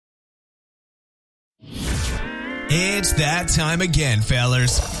It's that time again,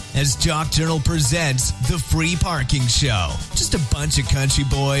 fellers, as Jock Journal presents The Free Parking Show. Just a bunch of country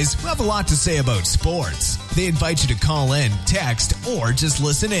boys who have a lot to say about sports. They invite you to call in, text, or just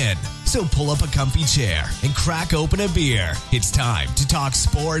listen in. So pull up a comfy chair and crack open a beer. It's time to talk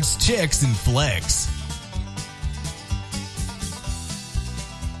sports, chicks, and flicks.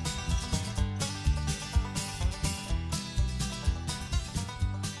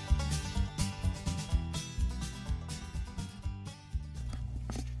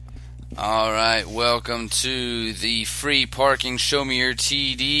 All right, welcome to the Free Parking Show Me Your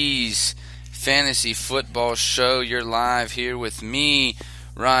TDs fantasy football show. You're live here with me,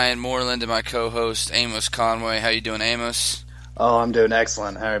 Ryan Moreland, and my co-host Amos Conway. How you doing, Amos? Oh, I'm doing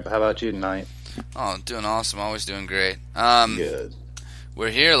excellent. How about you tonight? Oh, doing awesome. Always doing great. Good.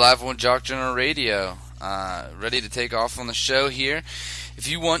 We're here live on Jock Journal Radio, ready to take off on the show here. If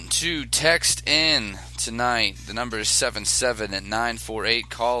you want to text in tonight, the number is 77948.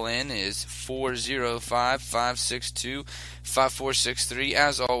 Call in is 405-562-5463.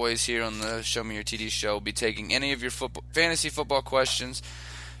 As always, here on the Show Me Your TD show, we'll be taking any of your fantasy football questions,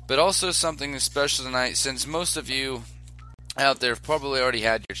 but also something special tonight, since most of you out there have probably already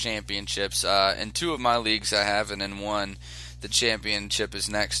had your championships. In two of my leagues I have, and in one, the championship is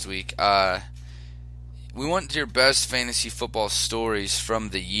next week. We want your best fantasy football stories from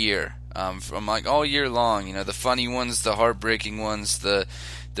the year, from like all year long. You know, the funny ones, the heartbreaking ones, the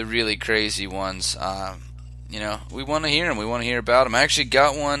really crazy ones. You know, we want to hear them. We want to hear about them. I actually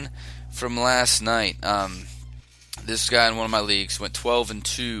got one from last night. This guy in one of my leagues went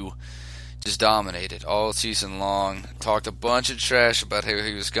 12-2, just dominated all season long. Talked a bunch of trash about how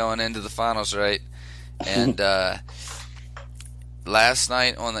he was going into the finals, right? And last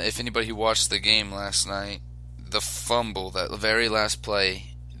night, if anybody who watched the game last night, the fumble, that very last play,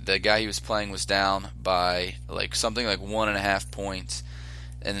 the guy he was playing was down by something like 1.5 points,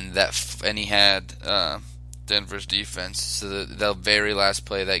 and he had Denver's defense. So the very last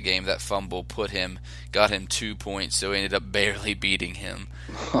play of that game, that fumble got him 2 points. So he ended up barely beating him.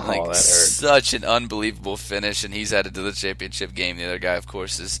 Oh, that hurt. Such an unbelievable finish, and he's headed to the championship game. The other guy, of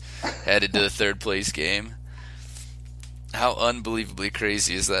course, is headed to the third place game. How unbelievably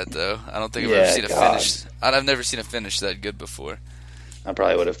crazy is that, though? I don't think I've ever seen a finish. I've never seen a finish that good before. I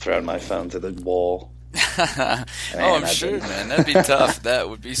probably would have thrown my phone to the wall. I'm sure, man. That'd be tough. That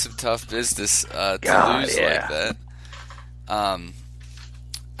would be some tough business to lose like that. I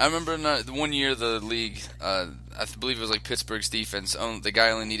remember the one year the league, I believe it was like Pittsburgh's defense. The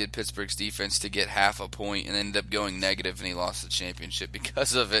guy only needed Pittsburgh's defense to get half a point and ended up going negative, and he lost the championship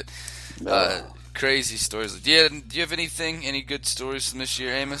because of it. Crazy stories. Do you have any good stories from this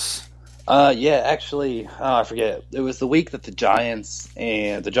year, Amos? Actually, I forget. It was the week that the Giants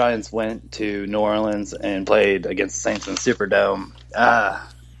went to New Orleans and played against the Saints in the Superdome.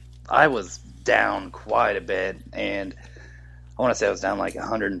 I was down quite a bit, and I want to say I was down like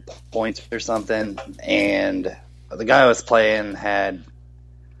 100 points or something. And the guy I was playing had,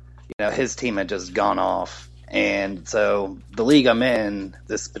 his team had just gone off. And so the league I'm in,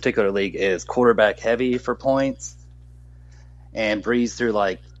 this particular league, is quarterback heavy for points. And Breeze threw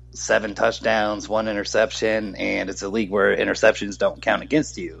like 7 touchdowns, 1 interception, and it's a league where interceptions don't count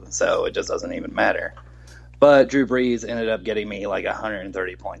against you, so it just doesn't even matter. But Drew Brees ended up getting me like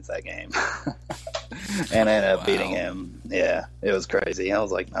 130 points that game. And I ended up beating him. Yeah, it was crazy. I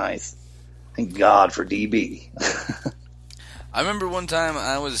was like, nice. Thank God for DB. I remember one time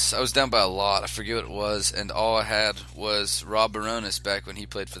I was down by a lot. I forget what it was, and all I had was Rob Baronis back when he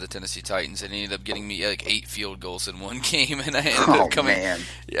played for the Tennessee Titans, and he ended up getting me like 8 field goals in one game, and I ended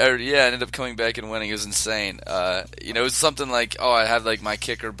up coming back and winning. It was insane. It was something like, I had like my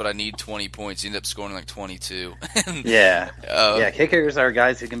kicker, but I need 20 points. He ended up scoring like 22. Kickers are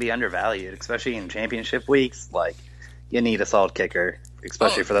guys who can be undervalued, especially in championship weeks. Like, you need a solid kicker,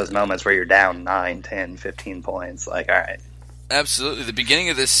 especially for those moments where you're down 9, 10, 15 points. Like, all right. Absolutely. The beginning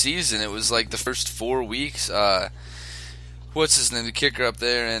of this season, it was like the first 4 weeks. What's his name? The kicker up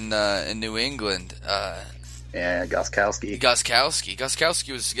there in New England. Gostkowski.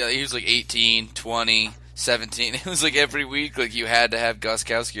 Gostkowski was like 18, 20, 17. It was like every week, like you had to have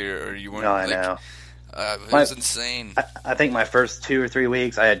Gostkowski or you weren't. No, I know. It was insane. I think my first 2 or 3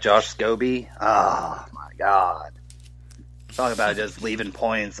 weeks, I had Josh Scobie. Oh my God! Talk about just leaving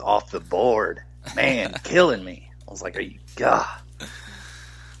points off the board, man, killing me. I was like, "Are you God?"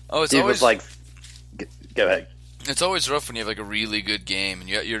 Oh, it's Dude always was like, "Go ahead." It's always rough when you have like a really good game and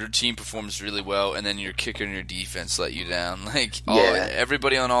your team performs really well, and then your kicker and your defense let you down.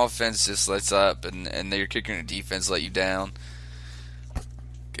 Everybody on offense just lets up, and your kicker and your defense let you down.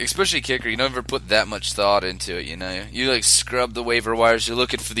 especially kicker, you never put that much thought into it. You like scrub the waiver wires. You're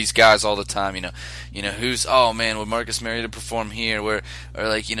looking for these guys all the time. Who's would Marcus Mariota perform here? Or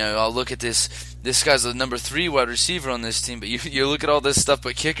like I'll look at this. This guy's the number 3 wide receiver on this team, but you look at all this stuff.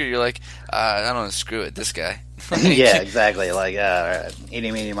 But kicker, you're like, I don't know, screw it, this guy. Yeah, exactly. Like, all right,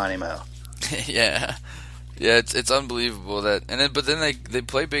 eeny, meeny, miny, mo. Yeah. Yeah, it's unbelievable but then they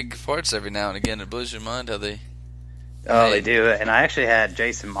play big parts every now and again. It blows your mind how they. They do. And I actually had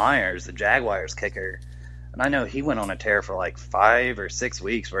Jason Myers, the Jaguars kicker, and I know he went on a tear for like 5 or 6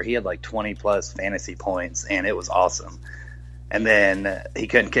 weeks where he had like 20 plus fantasy points, and it was awesome. And then he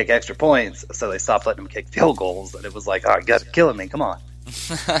couldn't kick extra points, so they stopped letting him kick field goals, and it was like, you guys are killing me. Come on.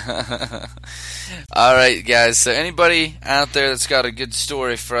 All right, guys. So anybody out there that's got a good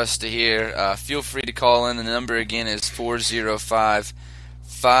story for us to hear, feel free to call in. The number again is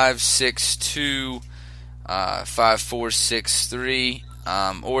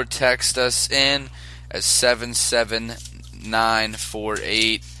 405-562-5463, or text us in at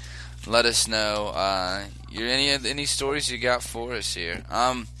 77948. Let us know any stories you got for us here.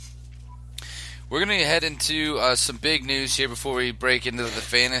 We're going to head into some big news here before we break into the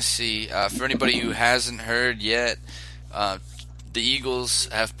fantasy. For anybody who hasn't heard yet, the Eagles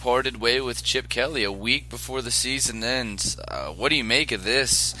have parted way with Chip Kelly a week before the season ends. What do you make of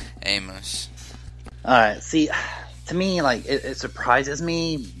this, Amos? All right. See, to me, like it surprises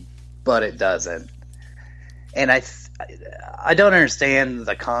me, but it doesn't. And I don't understand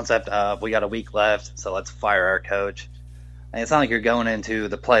the concept of we got a week left, so let's fire our coach. And it's not like you're going into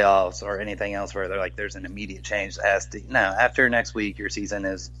the playoffs or anything else where they're like there's an immediate change that has to. No, after next week, your season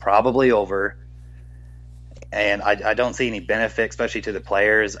is probably over. And I don't see any benefit, especially to the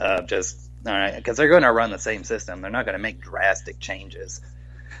players, of just, all right, because they're going to run the same system. They're not going to make drastic changes.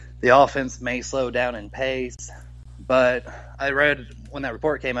 The offense may slow down in pace, but I read when that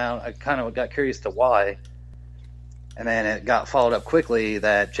report came out, I kind of got curious to why. And then it got followed up quickly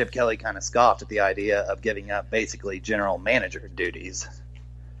that Chip Kelly kind of scoffed at the idea of giving up basically general manager duties.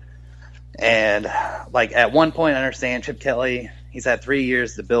 And like at one point, I understand Chip Kelly, he's had 3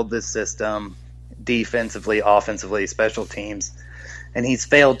 years to build this system, defensively, offensively, special teams, and he's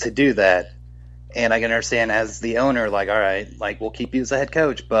failed to do that. And I can understand as the owner, like, all right, like we'll keep you as a head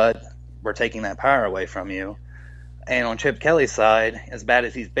coach, but we're taking that power away from you. And on Chip Kelly's side, as bad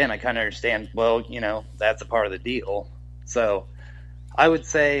as he's been, I kind of understand, well, that's a part of the deal. So I would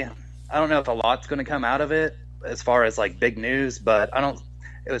say, I don't know if a lot's going to come out of it as far as like big news, but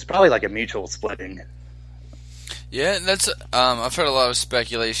it was probably like a mutual splitting. Yeah, that's I've heard a lot of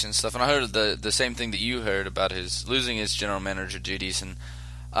speculation stuff, and I heard the same thing that you heard about his losing his general manager duties, and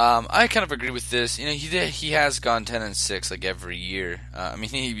I kind of agree with this. He has gone 10-6 like every year. I mean,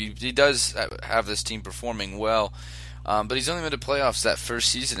 he does have this team performing well, but he's only made the playoffs that first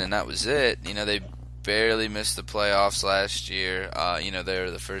season, and that was it. They barely missed the playoffs last year. They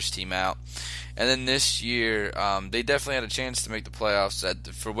were the first team out, and then this year they definitely had a chance to make the playoffs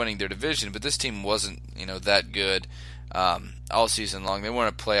for winning their division, but this team wasn't that good all season long. They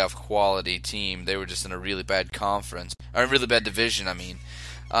weren't a playoff quality team. They were just in a really bad conference, or a really bad division. I mean.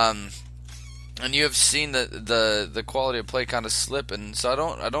 And you have seen the quality of play kind of slip, and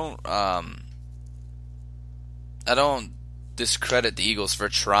so I don't discredit the Eagles for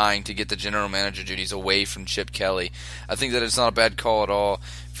trying to get the general manager duties away from Chip Kelly. I think that it's not a bad call at all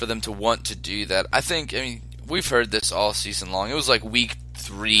for them to want to do that. I mean, we've heard this all season long. It was like week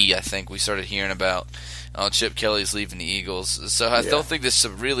 3, I think, we started hearing about Chip Kelly's leaving the Eagles. So I don't think this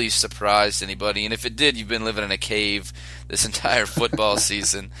really surprised anybody. And if it did, you've been living in a cave this entire football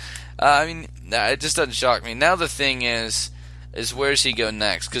season. It just doesn't shock me. Now the thing is where does he go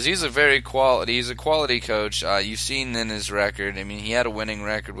next? Because he's a quality coach. You've seen in his record. I mean, he had a winning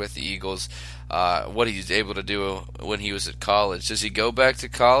record with the Eagles. What he's able to do when he was at college. Does he go back to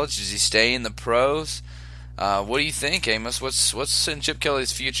college? Does he stay in the pros? What do you think, Amos? What's in Chip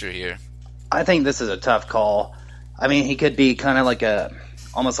Kelly's future here? I think this is a tough call. I mean, he could be kind of like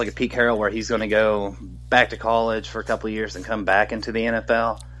almost like a Pete Carroll, where he's going to go back to college for a couple of years and come back into the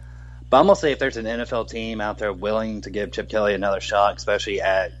NFL. But I'm going to say if there's an NFL team out there willing to give Chip Kelly another shot, especially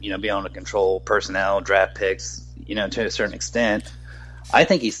at, being able to control personnel, draft picks, to a certain extent, I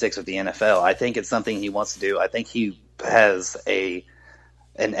think he sticks with the NFL. I think it's something he wants to do. I think he has an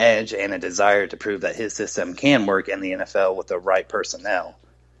edge and a desire to prove that his system can work in the NFL with the right personnel.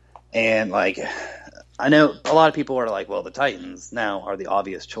 And, I know a lot of people are like, well, the Titans now are the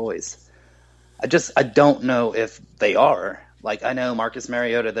obvious choice. I don't know if they are. I know Marcus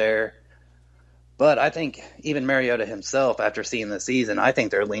Mariota there, But I think even Mariota himself, after seeing the season, I think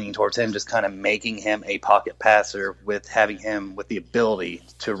they're leaning towards him just kind of making him a pocket passer with having him with the ability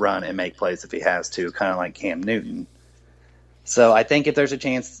to run and make plays if he has to, kind of like Cam Newton. So I think if there's a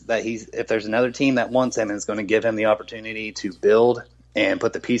chance that if there's another team that wants him and is going to give him the opportunity to build and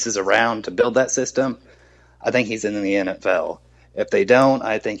put the pieces around to build that system, I think he's in the NFL. If they don't,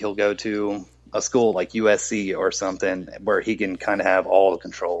 I think he'll go to a school like USC or something where he can kind of have all the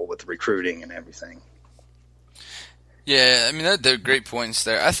control with recruiting and everything. Yeah, I mean, they're great points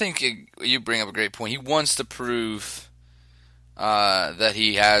there. I think you bring up a great point. He wants to prove that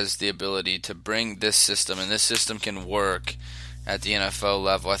he has the ability to bring this system, and this system can work at the NFL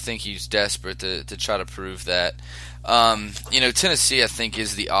level. I think he's desperate to try to prove that. Tennessee, I think,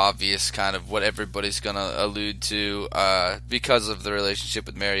 is the obvious kind of what everybody's going to allude to because of the relationship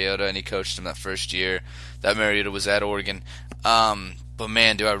with Mariota, and he coached him that first year that Mariota was at Oregon. But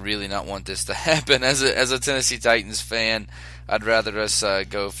man, do I really not want this to happen. As a Tennessee Titans fan, I'd rather us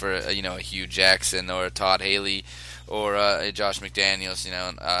go for a Hugh Jackson or a Todd Haley or a Josh McDaniels,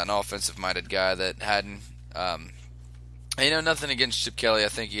 an offensive-minded guy that hadn't, nothing against Chip Kelly. I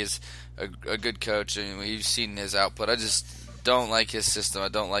think he is a good coach, and we've seen his output. I just don't like his system. I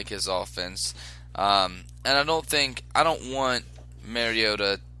don't like his offense, and I don't want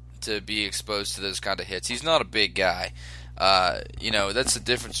Mariota to be exposed to those kind of hits. He's not a big guy. That's the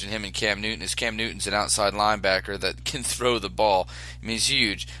difference between him and Cam Newton. Is Cam Newton's an outside linebacker that can throw the ball. I mean, he's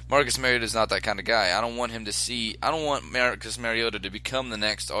huge. Marcus Mariota's not that kind of guy. I don't want Marcus Mariota to become the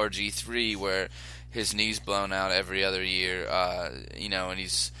next RG3 where his knee's blown out every other year, and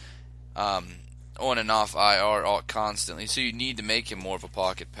he's on and off IR constantly. So you need to make him more of a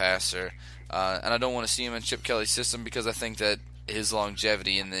pocket passer. And I don't want to see him in Chip Kelly's system because I think that his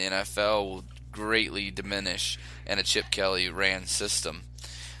longevity in the NFL will greatly diminish in a Chip Kelly ran system.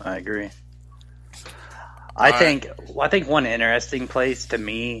 I agree. I think one interesting place to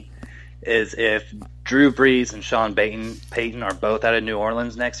me is if Drew Brees and Sean Payton are both out of New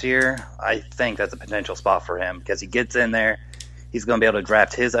Orleans next year. I think that's a potential spot for him because he gets in there. He's going to be able to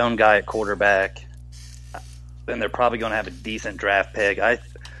draft his own guy at quarterback. Then they're probably going to have a decent draft pick. I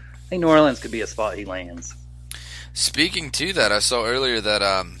think New Orleans could be a spot he lands. Speaking to that, I saw earlier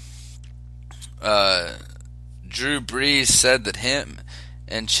that Drew Brees said that him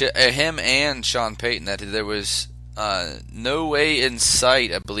and Sean Payton, that there was no way in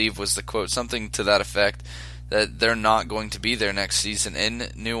sight, I believe was the quote, something to that effect, that they're not going to be there next season in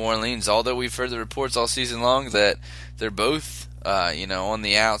New Orleans. Although we've heard the reports all season long that they're both on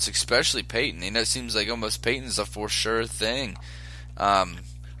the outs, especially Peyton. It seems like almost Peyton's a for sure thing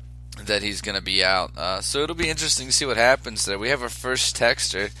that he's going to be out. So it'll be interesting to see what happens there. We have our first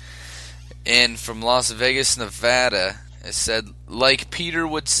texter in from Las Vegas, Nevada. It said, like Peter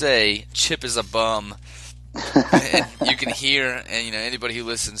would say, Chip is a bum. And you can hear, and anybody who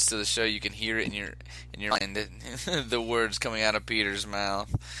listens to the show, you can hear it in your mind, the words coming out of Peter's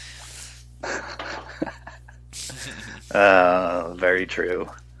mouth. Very true.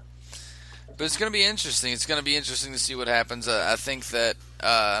 But it's going to be interesting. It's going to be interesting to see what happens. I think that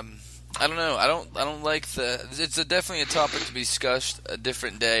I don't know. I don't like it's definitely a topic to be discussed a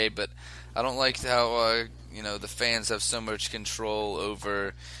different day. But I don't like how the fans have so much control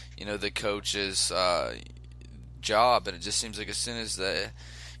over the coach's job, and it just seems like as soon as the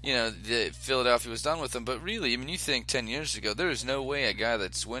Philadelphia was done with them. But really, I mean, you think 10 years ago, there is no way a guy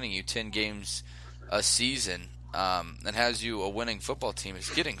that's winning you 10 games a season and has you a winning football team is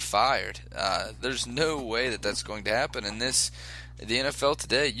getting fired. There's no way that that's going to happen. And the NFL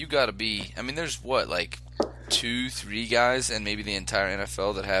today, you got to be. I mean, there's 2-3 guys, and maybe the entire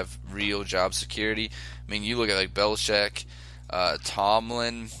NFL that have real job security. I mean, you look at like Belichick,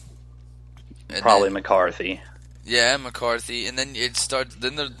 Tomlin, probably McCarthy. Yeah, McCarthy, and then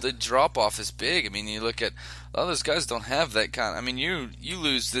the drop off is big. I mean, you look at a lot of those guys don't have that kind. I mean, you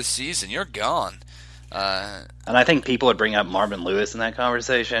lose this season, you're gone. And I think people would bring up Marvin Lewis in that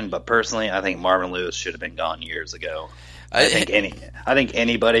conversation, but personally, I think Marvin Lewis should have been gone years ago. I think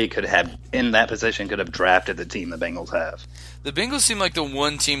anybody could have in that position could have drafted the team the Bengals have. The Bengals seem like the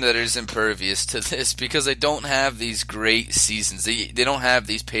one team that is impervious to this because they don't have these great seasons. They don't have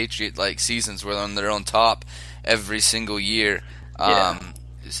these Patriot-like seasons where they're on top every single year. Yeah.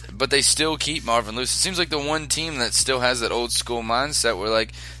 But they still keep Marvin Lewis. It seems like the one team that still has that old school mindset where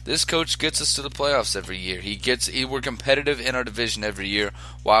like this coach gets us to the playoffs every year. We're competitive in our division every year.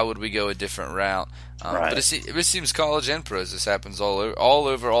 Why would we go a different route? Right. But it seems college and pros. This happens all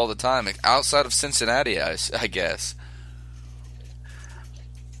over all the time, outside of Cincinnati, I guess.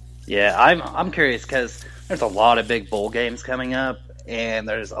 Yeah, I'm curious because there's a lot of big bowl games coming up, and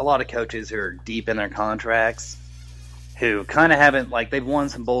there's a lot of coaches who are deep in their contracts who kind of haven't, like, they've won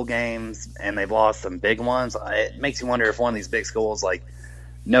some bowl games and they've lost some big ones. It makes you wonder if one of these big schools like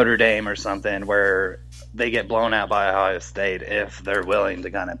Notre Dame or something, where they get blown out by Ohio State, if they're willing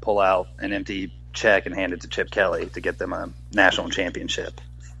to kind of pull out an empty check and hand it to Chip Kelly to get them a national championship.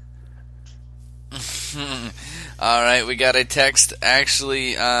 All right, we got a text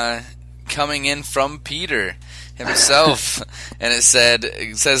actually coming in from Peter himself, and it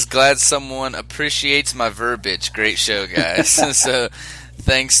says, glad someone appreciates my verbiage. Great show, guys. So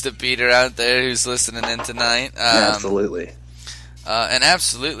thanks to Peter out there who's listening in tonight. Absolutely. And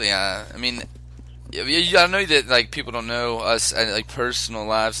absolutely, I mean, I know that like people don't know us like personal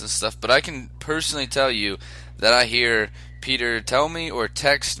lives and stuff, but I can personally tell you that I hear Peter tell me or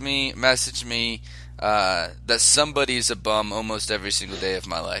text me, message me that somebody's a bum almost every single day of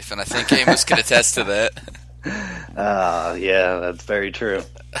my life, and I think Amos can attest to that. Yeah, that's very true.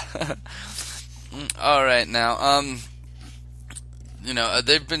 All right, now,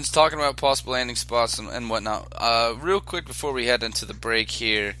 they've been talking about possible landing spots and whatnot. Real quick before we head into the break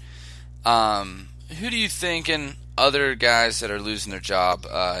here, who do you think and other guys that are losing their job,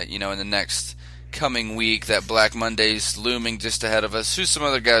 in the next coming week, that Black Monday's looming just ahead of us? Who's some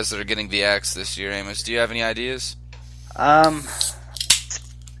other guys that are getting the axe this year, Amos? Do you have any ideas? I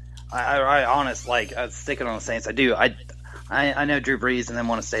honest, like, sticking on the Saints, I do. I know Drew Brees and then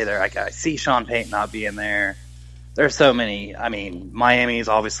want to stay there. I see Sean Payton not being there. There's so many. I mean, Miami's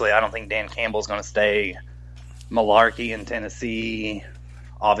obviously, I don't think Dan Campbell's going to stay. Malarkey in Tennessee,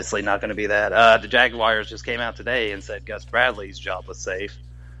 obviously not going to be that. The Jaguars just came out today and said Gus Bradley's job was safe,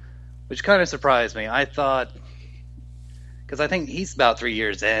 which kind of surprised me. I thought, because I think he's about 3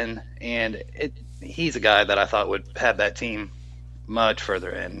 years in, and he's a guy that I thought would have that team much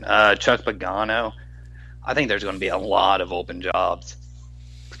further in. Chuck Pagano, I think there's going to be a lot of open jobs,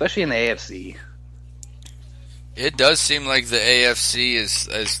 especially in the AFC. It does seem like the AFC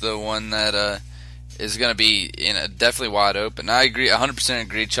is the one that is going to be definitely wide open. I agree, 100%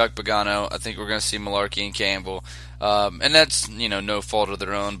 agree. Chuck Pagano, I think we're going to see Malarkey and Campbell, and that's no fault of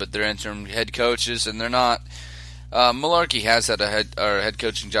their own, but they're interim head coaches, and they're not. Malarkey has had a head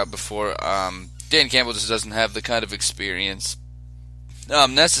coaching job before. Dan Campbell just doesn't have the kind of experience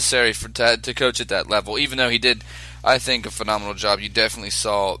necessary to coach at that level. Even though he did, I think, a phenomenal job. You definitely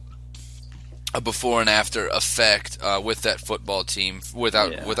saw a before and after effect with that football team,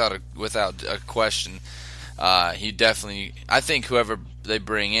 without a question. He definitely, I think, whoever they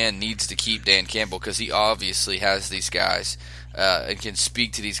bring in needs to keep Dan Campbell, because he obviously has these guys and can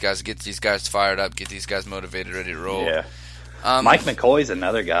speak to these guys, get these guys fired up, get these guys motivated, ready to roll. Yeah. Mike McCoy's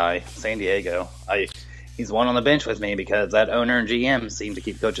another guy, San Diego. He's one on the bench with me because that owner and GM seem to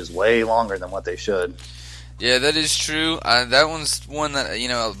keep coaches way longer than what they should. Yeah, that is true. That one's one that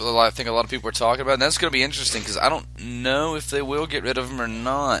I think a lot of people are talking about. And that's going to be interesting because I don't know if they will get rid of him or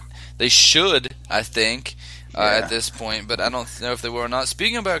not. They should, I think, at this point, but I don't know if they will or not.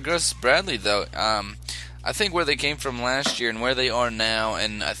 Speaking about Gus Bradley, though, I think where they came from last year and where they are now,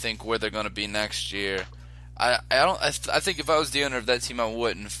 and I think where they're going to be next year, I think if I was the owner of that team, I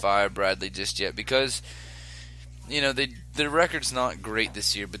wouldn't fire Bradley just yet, because their record's not great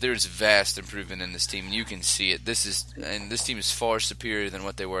this year, but there's vast improvement in this team, and you can see it. This team is far superior than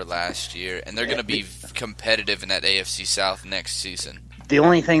what they were last year, and they're going to be competitive in that AFC South next season. The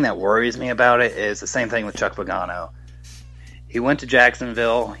only thing that worries me about it is the same thing with Chuck Pagano. He went to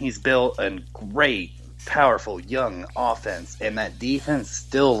Jacksonville. He's built a great, powerful, young offense, and that defense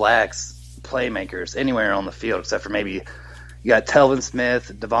still lacks playmakers anywhere on the field, except for maybe you got Telvin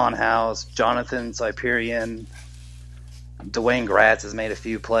Smith, Devon House, Jonathan Cyprian, Dwayne Gratz has made a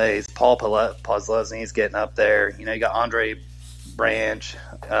few plays. Paul Posluszny's getting up there. You got Andre Branch,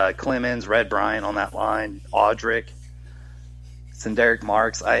 Clemens, Red Bryant on that line, Audric, Derek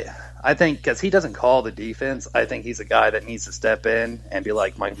Marks. I think, because he doesn't call the defense, I think he's a guy that needs to step in and be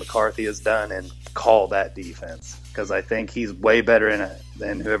like Mike McCarthy has done and call that defense, because I think he's way better in it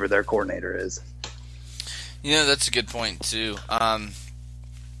than whoever their coordinator is. That's a good point, too.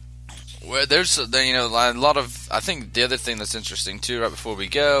 Well, there's a lot of. I think the other thing that's interesting too, right before we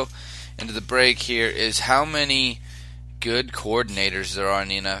go into the break here, is how many good coordinators there are in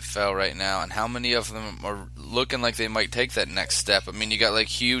the NFL right now, and how many of them are looking like they might take that next step. I mean, you got like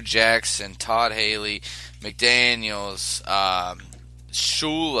Hugh Jackson, Todd Haley, McDaniels,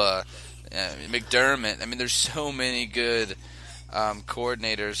 Shula, McDermott. I mean, there's so many good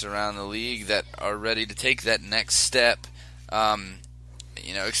coordinators around the league that are ready to take that next step.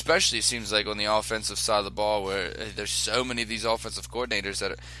 especially it seems like on the offensive side of the ball, where there's so many of these offensive coordinators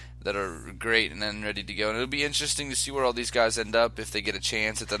that are great and then ready to go. And it'll be interesting to see where all these guys end up if they get a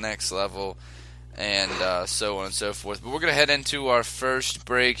chance at the next level, and so on and so forth. But we're going to head into our first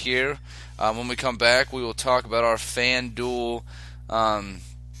break here. When we come back, we will talk about our FanDuel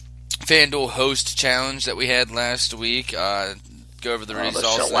Host challenge that we had last week. Go over the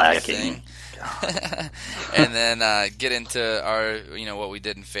results and everything. And then get into our, what we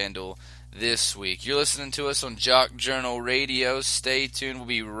did in FanDuel this week. You're listening to us on Jock Journal Radio. Stay tuned. We'll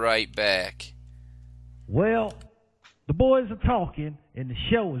be right back. Well, the boys are talking, and the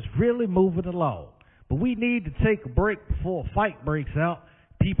show is really moving along. But we need to take a break before a fight breaks out.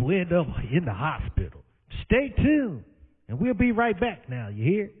 People end up in the hospital. Stay tuned, and we'll be right back now. You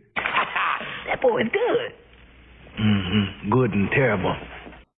hear? That boy's good. Mm-hmm. Good and terrible.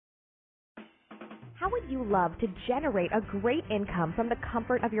 How would you love to generate a great income from the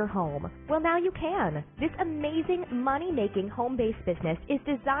comfort of your home? Well, now you can. This amazing money-making home-based business is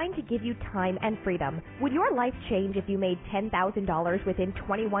designed to give you time and freedom. Would your life change if you made $10,000 within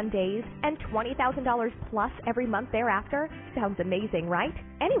 21 days and $20,000 plus every month thereafter? Sounds amazing, right?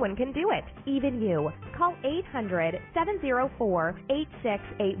 Anyone can do it, even you. Call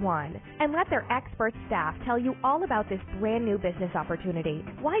 800-704-8681 and let their expert staff tell you all about this brand new business opportunity.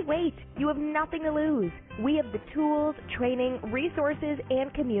 Why wait? You have nothing to lose. We have the tools, training, resources,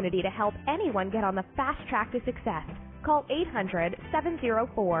 and community to help anyone get on the fast track to success. Call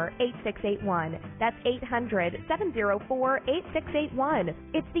 800-704-8681. That's 800-704-8681.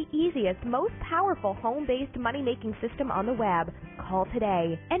 It's the easiest, most powerful home-based money-making system on the web. Call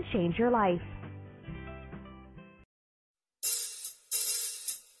today and change your life.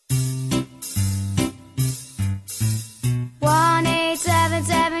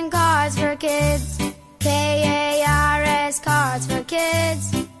 1-877 Cards for Kids. KARS Cards for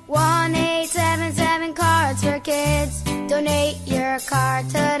Kids. 1-877 Cards for Kids. Donate your card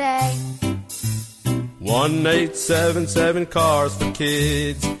today. 1-877 Cars for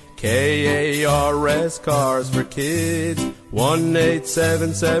Kids. KARS Cars for Kids.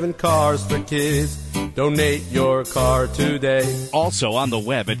 1-877 Cars for Kids. Donate your car today. Also on the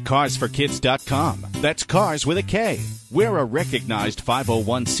web at carsforkids.com. That's Cars with a K. We're a recognized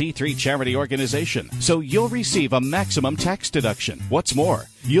 501c3 charity organization, so you'll receive a maximum tax deduction. What's more,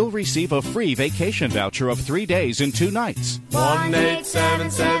 you'll receive a free vacation voucher of 3 days and 2 nights.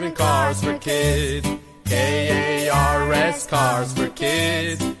 1-877 Cars for Kids. KARS Cars for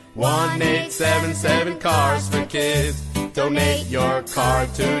Kids. 1-877 Cars for Kids. Donate your car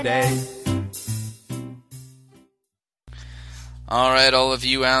today. All right, all of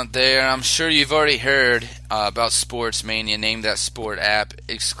you out there, I'm sure you've already heard about Sports Mania. Name That Sport app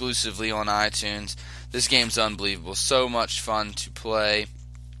exclusively on iTunes. This game's unbelievable. So much fun to play.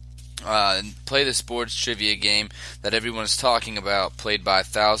 Play the sports trivia game that everyone is talking about, played by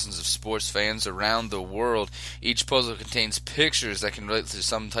thousands of sports fans around the world. Each puzzle contains pictures that can relate to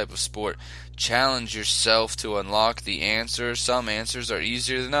some type of sport. Challenge yourself to unlock the answer. Some answers are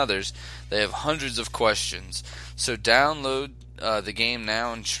easier than others. They have hundreds of questions. So download the game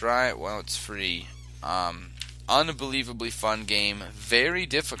now and try it while it's free. Unbelievably fun game. Very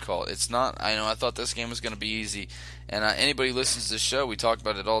difficult. It's not. I thought this game was going to be easy. And anybody who listens to the show, we talk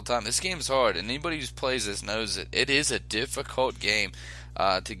about it all the time. This game is hard, and anybody who plays this knows it. It is a difficult game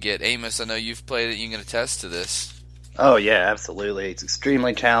to get. Amos, I know you've played it. You can attest to this. Oh, yeah, absolutely. It's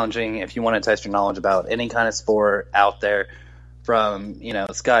extremely challenging if you want to test your knowledge about any kind of sport out there, from,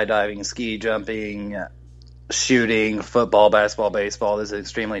 skydiving, ski jumping, shooting, football, basketball, baseball. This is an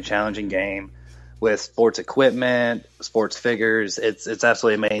extremely challenging game with sports equipment, sports figures. It's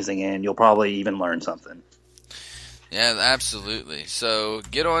absolutely amazing, and you'll probably even learn something. Yeah, absolutely. So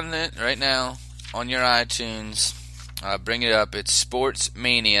get on it right now on your iTunes. Bring it up. It's Sports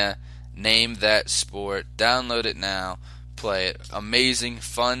Mania. Name That Sport. Download it now. Play it. Amazing,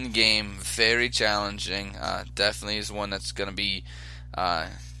 fun game. Very challenging. Definitely is one that's going to be,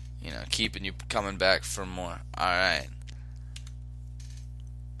 keeping you coming back for more. All right.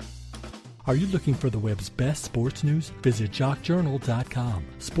 Are you looking for the web's best sports news? Visit jockjournal.com.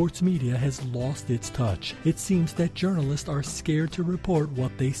 Sports media has lost its touch. It seems that journalists are scared to report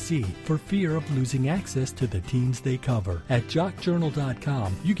what they see for fear of losing access to the teams they cover. At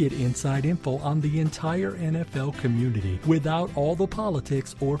jockjournal.com, you get inside info on the entire NFL community without all the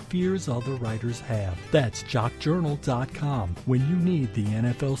politics or fears other writers have. That's jockjournal.com. When you need the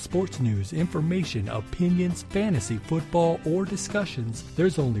NFL sports news, information, opinions, fantasy, football, or discussions,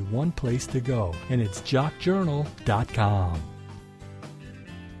 there's only one place to go, and it's jockjournal.com.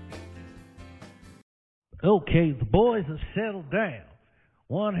 Okay, the boys have settled down.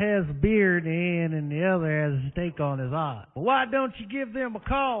 One has a beer in the end and the other has a steak on his eye. Why don't you give them a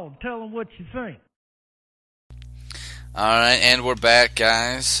call and tell them what you think? All right, and we're back,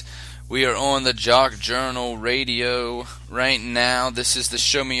 guys. We are on the Jock Journal Radio right now. This is the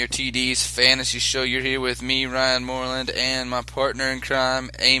Show Me Your TDs fantasy show. You're here with me, Ryan Moreland, and my partner in crime,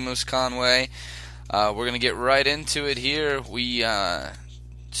 Amos Conway. We're going to get right into it here. We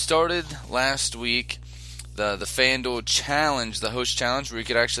started last week the FanDuel Challenge, the host challenge, where you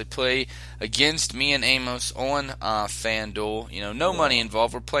could actually play against me and Amos on FanDuel. You know, no money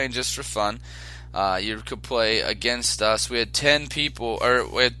involved. We're playing just for fun. You could play against us. We had 10 people, or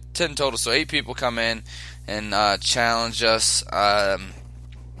we had 10 total, so 8 people come in and challenge us.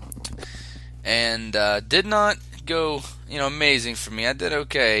 And did not go, amazing for me. I did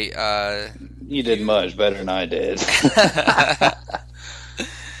okay. You did much better than I did.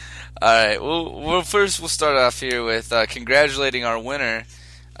 All right. Well, first we'll start off here with congratulating our winner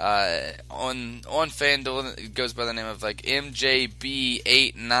on FanDuel. It goes by the name of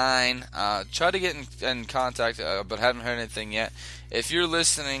MJB89. Tried to get in contact, but haven't heard anything yet. If you're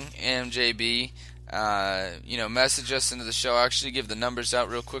listening, MJB, message us into the show. I'll actually give the numbers out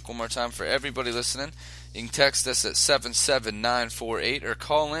real quick one more time for everybody listening. You can text us at 77948 or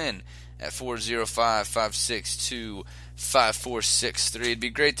call in at 405-562-5463. It'd be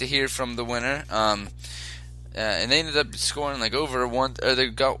great to hear from the winner. And they ended up scoring they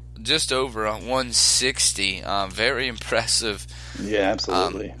got just over 160. Very impressive. Yeah,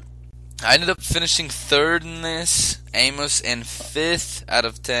 absolutely. I ended up finishing third in this, Amos in 5th out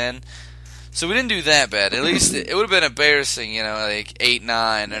of 10. So we didn't do that bad. At least it would have been embarrassing, 8,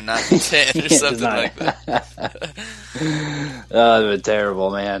 9, or 9, 10, or something like that. That would have been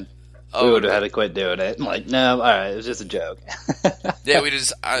terrible, man. Oh, we would have had to quit doing it. I'm like, no, all right, it was just a joke. Yeah, we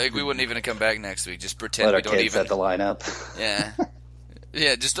wouldn't even come back next week. Just pretend Let we our don't kids even set the lineup. Yeah,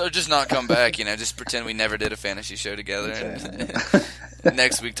 yeah, just not come back. Just pretend we never did a fantasy show together. And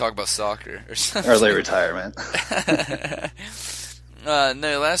next week talk about soccer or something. Early retirement.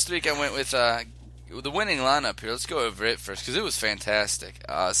 No, last week I went with the winning lineup here. Let's go over it first because it was fantastic.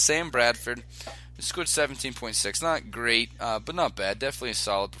 Sam Bradford scored 17.6. Not great, but not bad. Definitely a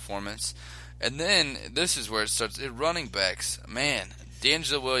solid performance. And then this is where it starts. Running backs, man.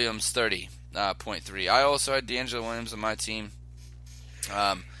 D'Angelo Williams 30.3. I also had D'Angelo Williams on my team.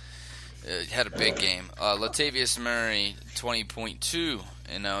 Had a big game. Latavius Murray 20.2.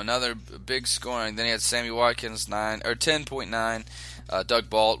 Another big scoring. Then he had Sammy Watkins 10.9. Doug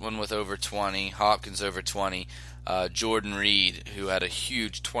Baldwin with over 20. Hopkins over 20. Jordan Reed, who had a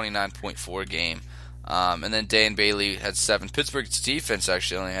huge 29.4 game. And then Dan Bailey had 7. Pittsburgh's defense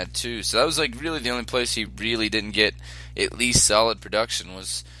actually only had 2. So that was really the only place he really didn't get at least solid production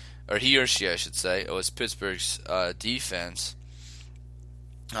was, or he or she I should say, was Pittsburgh's defense.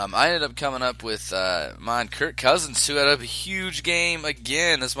 I ended up coming up with mine, Kirk Cousins, who had a huge game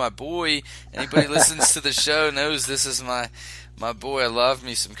again. That's my boy. Anybody who listens to the show knows this is my boy. I love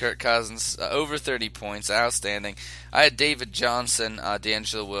me some Kirk Cousins. Over 30 points. Outstanding. I had David Johnson,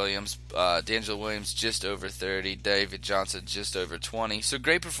 D'Angelo Williams. D'Angelo Williams just over 30. David Johnson just over 20. So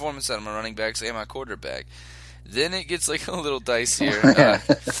great performance out of my running backs and my quarterback. Then it gets a little dicier.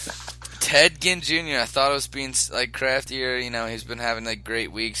 Ted Ginn Jr., I thought I was being craftier. He's been having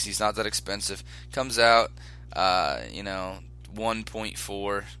great weeks. He's not that expensive. Comes out,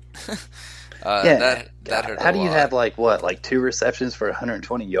 1.4. That hurt. How do you have 2 receptions for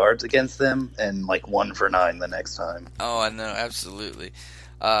 120 yards against them and 1 for 9 the next time? Oh, I know, absolutely.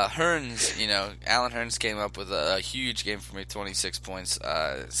 Hearns, Alan Hearns came up with a huge game for me, 26 points.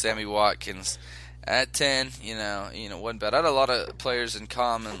 Sammy Watkins at 10, wasn't bad. I had a lot of players in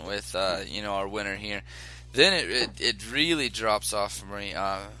common with, our winner here. Then it really drops off for me.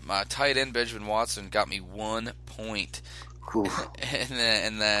 My tight end, Benjamin Watson, got me 1 point. Cool.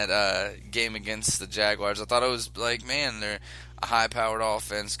 in that game against the Jaguars. I thought it was man, they're a high-powered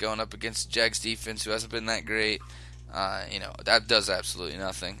offense going up against Jags defense, who hasn't been that great. That does absolutely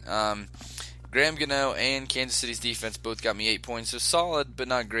nothing. Graham Gano and Kansas City's defense both got me 8 points. So solid, but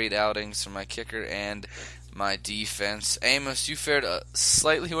not great outings from my kicker and my defense. Amos, you fared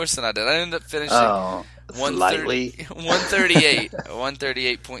slightly worse than I did. I ended up finishing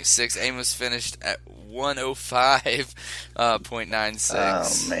 138.6. Amos finished at 105.96.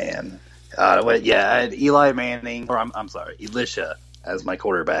 Oh man, I had Eli Manning, or I'm sorry, Elisha as my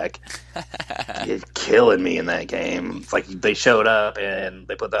quarterback. He's killing me in that game. It's they showed up and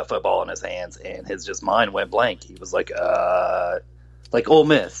they put that football in his hands, and his mind went blank. He was like Ole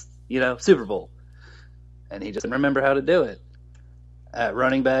Miss, Super Bowl, and he just didn't remember how to do it. At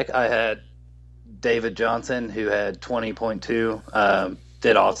running back, I had David Johnson, who had 20.2.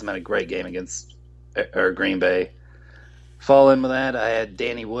 did awesome. Had a great game against Green Bay. Following with that, I had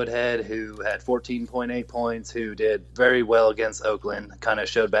Danny Woodhead, who had 14.8 points, who did very well against Oakland, kind of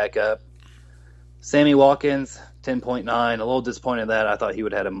showed back up. Sammy Watkins, 10.9. A little disappointed in that. I thought he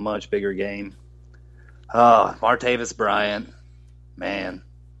would have had a much bigger game. Martavis Bryant, man,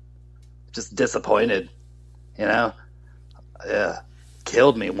 just disappointed, killed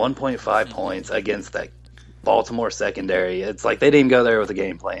me. 1.5 points against that Baltimore secondary. It's like they didn't go there with a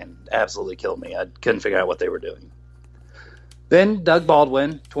game plan. Absolutely killed me. I couldn't figure out what they were doing. Then Doug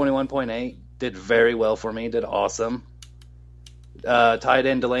Baldwin, 21.8, did very well for me, did awesome. Tight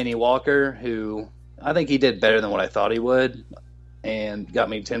end Delaney Walker, who I think he did better than what I thought he would, and got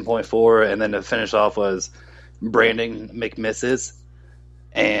me 10.4. And then to finish off was Brandon McMisses,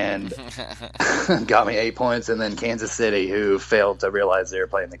 and got me 8 points. And then Kansas City, who failed to realize they were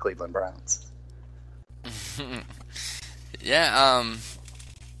playing the Cleveland Browns. Yeah,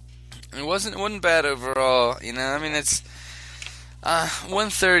 it wasn't bad overall. It's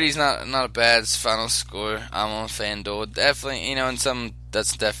 130 is not a bad final score. I'm on FanDuel. Definitely, and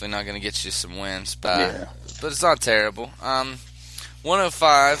that's definitely not going to get you some wins, but it's not terrible.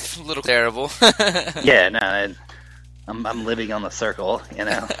 105, a little terrible. Yeah, no, I'm living on the circle,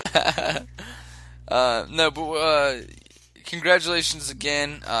 No, but congratulations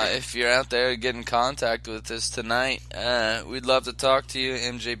again. If you're out there, get in contact with us tonight. We'd love to talk to you,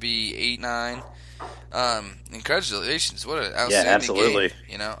 MJB89. Congratulations! What an outstanding game.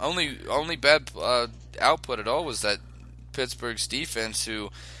 Only bad output at all was that Pittsburgh's defense, who,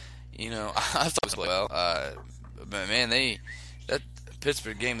 I thought was well. But man, that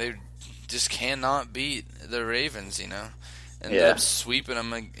Pittsburgh game, they just cannot beat the Ravens. Ended up sweeping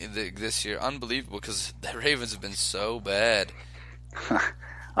them this year. Unbelievable, because the Ravens have been so bad.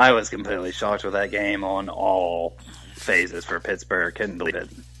 I was completely shocked with that game on all phases for Pittsburgh. Couldn't believe it.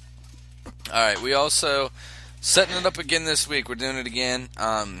 All right, we also setting it up again this week. We're doing it again.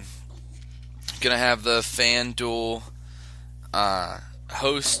 Gonna have the FanDuel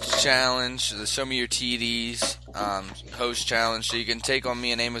host challenge, the Show Me Your TDs host challenge, so you can take on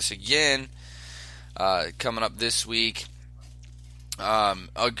me and Amos again. Coming up this week.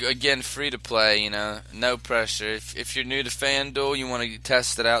 Again, free to play. No pressure. If you're new to FanDuel, you want to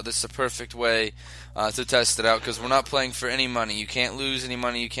test it out. This is the perfect way to test it out, because we're not playing for any money. You can't lose any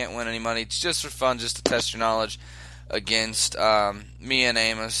money. You can't win any money. It's just for fun, just to test your knowledge against me and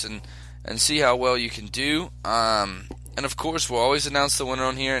Amos and see how well you can do. And of course, we'll always announce the winner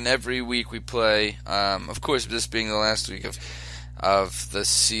on here, and every week we play. Of course, this being the last week of the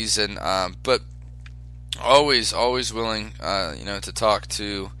season, but always willing, to talk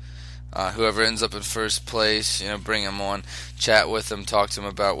to whoever ends up in first place. Bring them on, chat with them, talk to them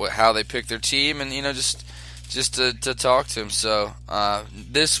about how they pick their team, and just to talk to them. So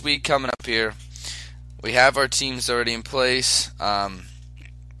this week coming up here, we have our teams already in place.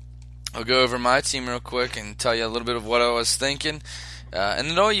 I'll go over my team real quick and tell you a little bit of what I was thinking. And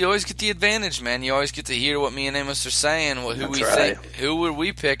then you always get the advantage, man. You always get to hear what me and Amos are saying, who were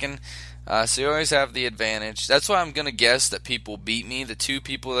we picking. So you always have the advantage. That's why I'm going to guess that people beat me. The two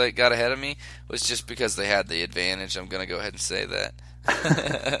people that got ahead of me was just because they had the advantage. I'm going to go ahead and say that.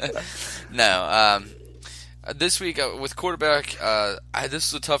 No. This week with quarterback,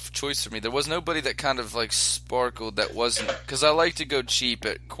 this was a tough choice for me. There was nobody that kind of sparkled that wasn't, because I like to go cheap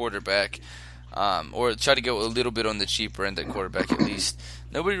at quarterback, or try to go a little bit on the cheaper end at quarterback at least.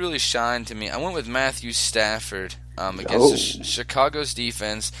 Nobody really shined to me. I went with Matthew Stafford against Chicago's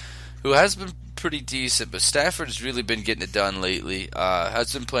defense, who has been pretty decent, but Stafford's really been getting it done lately.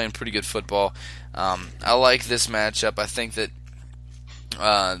 Has been playing pretty good football. I like this matchup. I think that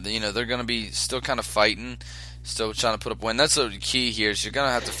they're going to be still kind of fighting, still trying to put up a win. That's the key here, is you're going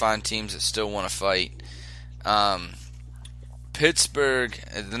to have to find teams that still want to fight. Pittsburgh,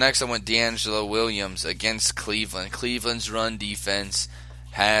 the next I went D'Angelo Williams against Cleveland. Cleveland's run defense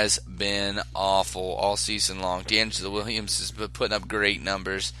has been awful all season long. D'Angelo Williams has been putting up great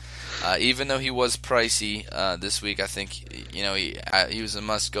numbers. Even though he was pricey this week, I think he was a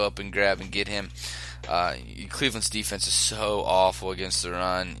must go up and grab and get him. Cleveland's defense is so awful against the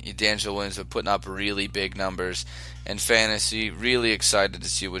run. D'Angelo Williams has been putting up really big numbers in fantasy. Really excited to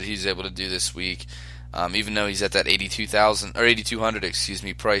see what he's able to do this week. Even though he's at that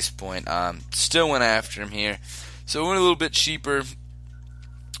 8,200 price point, still went after him here. So went a little bit cheaper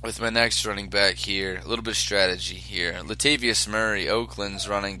with my next running back here. A little bit of strategy here. Latavius Murray, Oakland's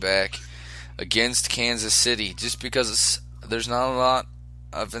running back, against Kansas City. Just because there's not a lot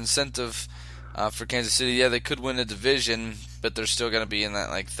of incentive for Kansas City. Yeah, they could win a division, but they're still going to be in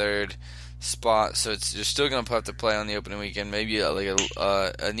that third spot, so you're still going to have to play on the opening weekend, maybe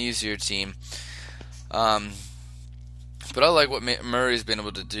an easier team. But I like what Murray's been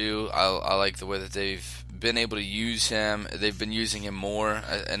able to do. I like the way that they've been able to use him. They've been using him more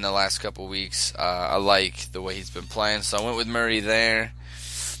in the last couple weeks. I like the way he's been playing, so I went with Murray there.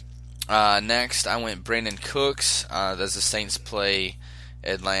 Next, I went Brandon Cooks. As the Saints play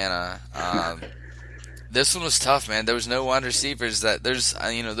Atlanta. This one was tough, man. There was no wide receivers. There's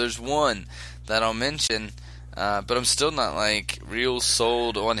one that I'll mention, but I'm still not like real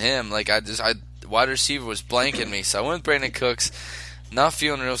sold on him. Like wide receiver was blanking me, so I went with Brandon Cooks. Not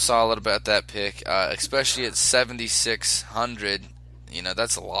feeling real solid about that pick, especially at 7,600.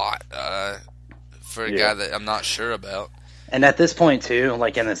 That's a lot for a guy that I'm not sure about. And at this point, too,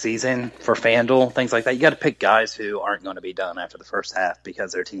 like in the season, for FanDuel, things like that, you got to pick guys who aren't going to be done after the first half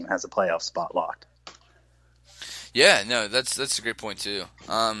because their team has a playoff spot locked. Yeah, no, that's a great point, too.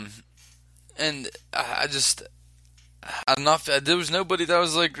 And there was nobody that I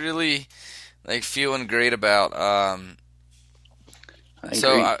was like really like feeling great about.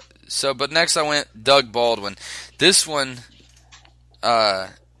 But next I went Doug Baldwin. This one, I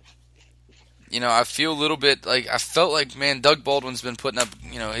feel a little bit like I felt like, man, Doug Baldwin's been putting up.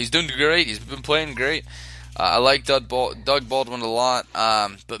 He's doing great. He's been playing great. I like Doug Baldwin a lot.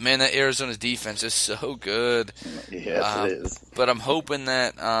 But man, that Arizona defense is so good. Yes, it is. But I'm hoping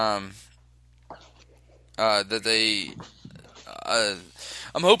that I'm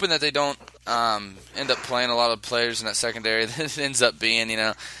hoping that they don't end up playing a lot of players in that secondary. That ends up being,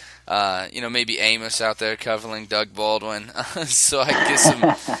 maybe Amos out there covering Doug Baldwin, so I can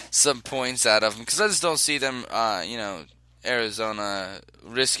get some points out of them. Because I just don't see them, Arizona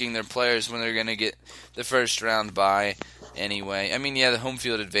risking their players when they're going to get the first round bye anyway. I mean, yeah, the home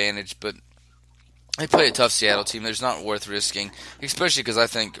field advantage, but they play a tough Seattle team. There's not worth risking, especially because I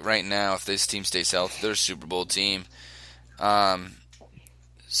think right now, if this team stays healthy, they're a Super Bowl team.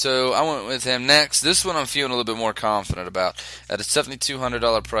 So I went with him next. This one I'm feeling a little bit more confident about at a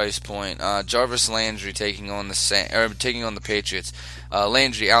 $7,200 price point. Jarvis Landry taking on the Patriots.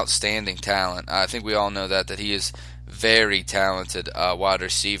 Landry, outstanding talent. I think we all know that he is very talented wide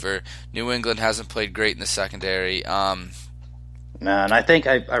receiver. New England hasn't played great in the secondary. No, and I think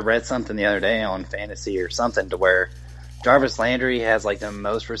I read something the other day on fantasy or something to where Jarvis Landry has like the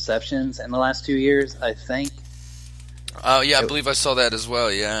most receptions in the last 2 years, I think. Oh, yeah, I believe I saw that as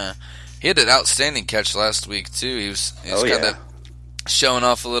well, yeah. He had an outstanding catch last week, too. He was kind of showing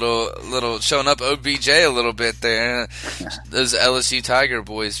off showing up OBJ a little bit there. Those LSU Tiger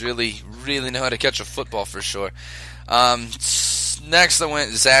boys really, really know how to catch a football for sure. Next, I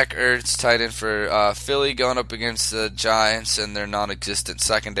went Zach Ertz, tight end for Philly, going up against the Giants and their non-existent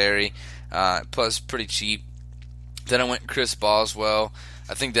secondary, plus pretty cheap. Then I went Chris Boswell.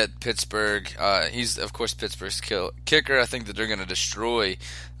 I think that Pittsburgh, he's, of course, Pittsburgh's kicker. I think that they're going to destroy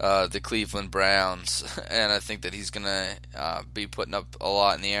the Cleveland Browns, and I think that he's going to be putting up a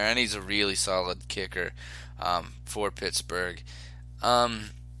lot in the air, and he's a really solid kicker for Pittsburgh.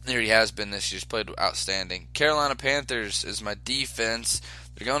 There he has been this year. He's played outstanding. Carolina Panthers is my defense.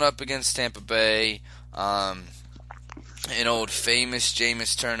 They're going up against Tampa Bay, an old famous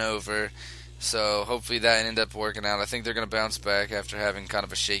Jameis turnover. So hopefully that ended up working out. I think they're going to bounce back after having kind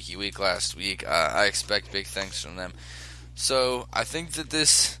of a shaky week last week. I expect big things from them. So I think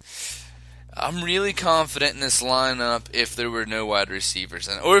that I'm really confident in this lineup if there were no wide receivers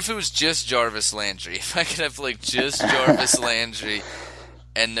in it. Or if it was just Jarvis Landry. If I could have just Jarvis Landry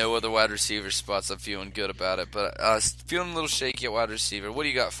and no other wide receiver spots, I'm feeling good about it. But feeling a little shaky at wide receiver. What do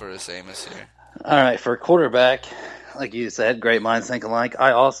you got for us, Amos, here? All right, for quarterback, like you said, great minds think alike.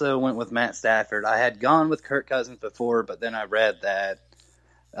 I also went with Matt Stafford. I had gone with Kirk Cousins before, but then I read that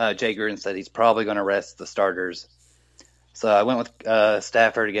Jay Gruden said he's probably going to rest the starters. So I went with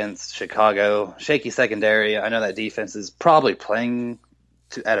Stafford against Chicago. Shaky secondary. I know that defense is probably playing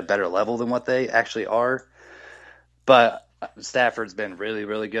at a better level than what they actually are. But Stafford's been really,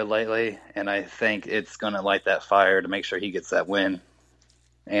 really good lately, and I think it's going to light that fire to make sure he gets that win.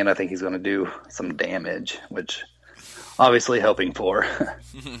 And I think he's going to do some damage, which obviously hoping for. All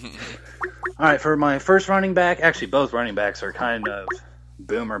right, for my first running back, actually both running backs are kind of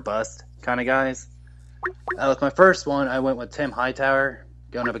boom or bust kind of guys. With my first one, I went with Tim Hightower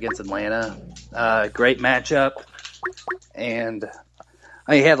going up against Atlanta. Great matchup. And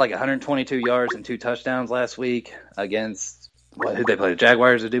he had like 122 yards and 2 touchdowns last week against, who they play? The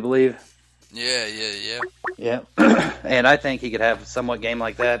Jaguars, I do believe. Yeah. And I think he could have somewhat game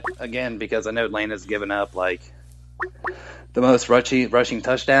like that again because I know Atlanta's given up like the most rushing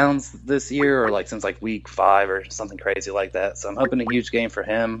touchdowns this year, or like since like week 5 or something crazy like that. So I'm hoping a huge game for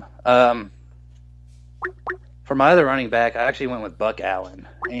him. For my other running back, I actually went with Buck Allen,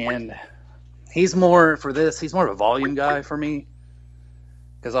 and he's more of a volume guy for me,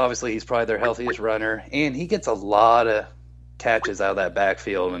 because obviously he's probably their healthiest runner, and he gets a lot of catches out of that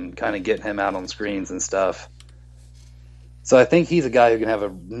backfield and kind of getting him out on screens and stuff. So I think he's a guy who can have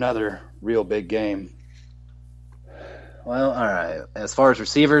another real big game. Well, all right. As far as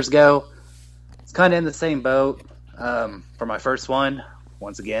receivers go, it's kind of in the same boat. For my first one,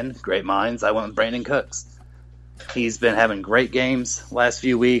 once again, great minds, I went with Brandon Cooks. He's been having great games last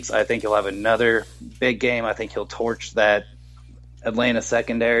few weeks. I think he'll have another big game. I think he'll torch that Atlanta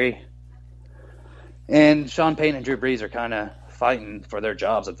secondary. And Sean Payton and Drew Brees are kind of fighting for their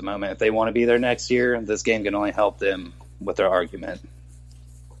jobs at the moment. If they want to be there next year, this game can only help them with their argument.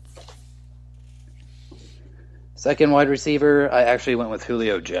 Second wide receiver, I actually went with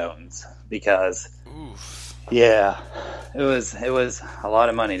Julio Jones because, yeah, it was a lot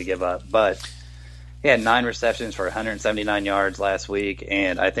of money to give up. But he had 9 receptions for 179 yards last week,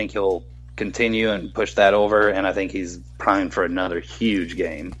 and I think he'll continue and push that over, and I think he's primed for another huge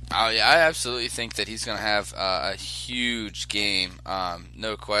game. Oh, yeah, I absolutely think that he's going to have a huge game,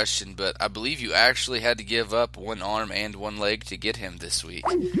 no question. But I believe you actually had to give up one arm and one leg to get him this week.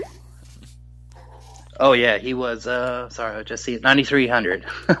 Oh, yeah, he was, sorry, I just see it, 9,300.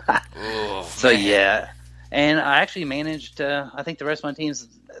 So, man. Yeah. And I actually managed to, I think the rest of my teams,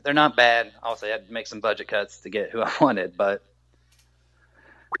 they're not bad. Obviously, I had to make some budget cuts to get who I wanted. But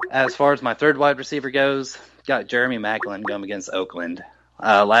as far as my third wide receiver goes, got Jeremy Maclin going against Oakland.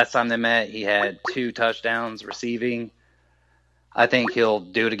 Last time they met, he had 2 touchdowns receiving. I think he'll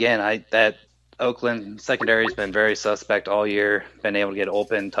do it again. That Oakland secondary has been very suspect all year, been able to get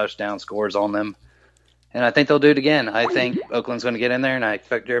open touchdown scores on them. And I think they'll do it again. I think Oakland's going to get in there, and I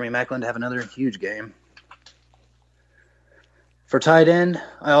expect Jeremy Maclin to have another huge game. For tight end,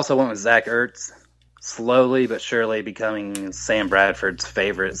 I also went with Zach Ertz, slowly but surely becoming Sam Bradford's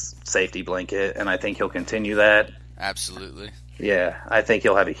favorite safety blanket, and I think he'll continue that. Absolutely. Yeah, I think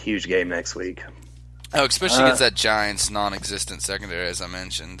he'll have a huge game next week. Oh, especially against that Giants non-existent secondary, as I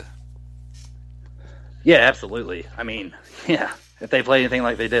mentioned. Yeah, absolutely. I mean, yeah, if they play anything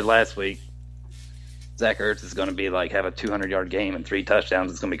like they did last week, Zach Ertz is going to be have a 200-yard game and 3 touchdowns.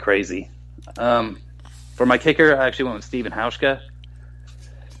 It's going to be crazy. For my kicker, I actually went with Steven Hauschka.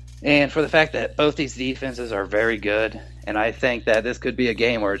 And for the fact that both these defenses are very good, and I think that this could be a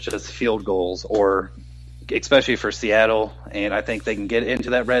game where it's just field goals, or especially for Seattle, and I think they can get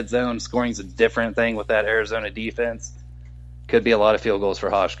into that red zone. Scoring's a different thing with that Arizona defense. Could be a lot of field goals for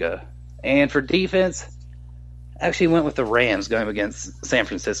Hauschka. And for defense, I actually went with the Rams going against San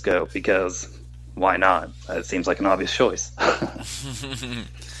Francisco because why not? It seems like an obvious choice.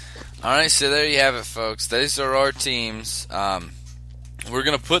 All right, so there you have it, folks. These are our teams. We're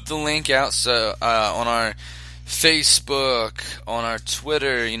going to put the link out on our Facebook, on our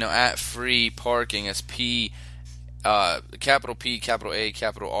Twitter, at Free Parking. It's capital P, capital A,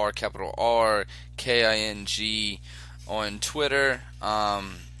 capital R, capital R, KING on Twitter.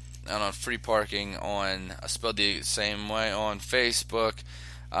 And on Free Parking spelled the same way on Facebook.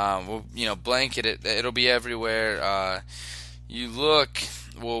 We'll blanket it. It'll be everywhere. You look.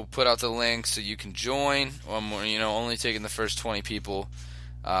 We'll put out the link so you can join. Only taking the first 20 people,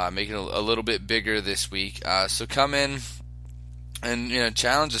 making it a little bit bigger this week. So come in and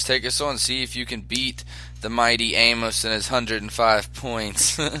challenge us, take us on, see if you can beat the mighty Amos and his 105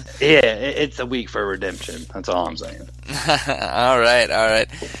 points. Yeah, it's a week for redemption. That's all I'm saying. All right.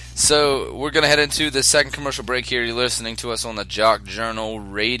 So we're going to head into the second commercial break here. You're listening to us on the Jock Journal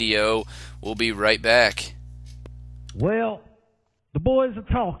Radio. We'll be right back. Well, the boys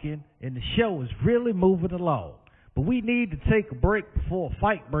are talking, and the show is really moving along. But we need to take a break before a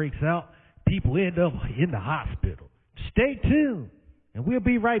fight breaks out. People end up in the hospital. Stay tuned, and we'll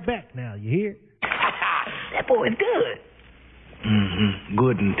be right back now, you hear? That boy is good. Mm-hmm.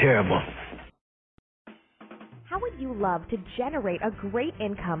 Good and terrible. How would you love to generate a great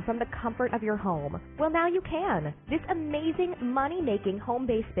income from the comfort of your home? Well, now you can. This amazing money-making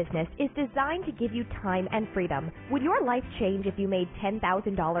home-based business is designed to give you time and freedom. Would your life change if you made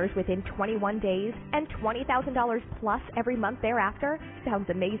 $10,000 within 21 days and $20,000 plus every month thereafter? Sounds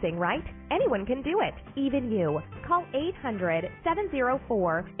amazing, right? Anyone can do it, even you. Call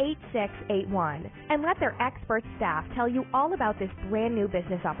 800-704-8681 and let their expert staff tell you all about this brand new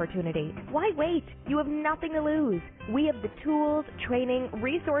business opportunity. Why wait? You have nothing to lose. We have the tools, training,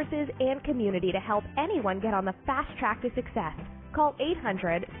 resources, and community to help anyone get on the fast track to success. Call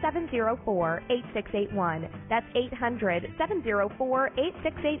 800-704-8681. That's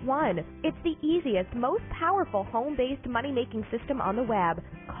 800-704-8681. It's the easiest, most powerful home-based money-making system on the web.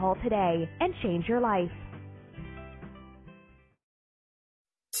 Call today and change your life.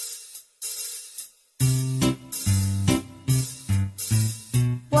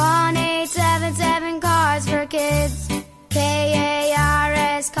 1-877-CARS for kids.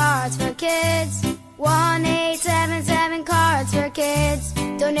 KARS Cards for kids. 1-877-CARDS for kids.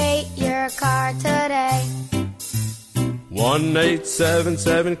 Donate your card today.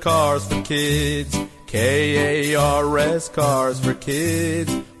 1-877 Cars for Kids. KARS Cars for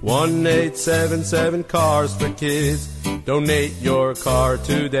Kids. 1-877 Cars for Kids. Donate your car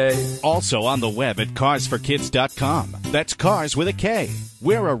today. Also on the web at carsforkids.com. That's Cars with a K.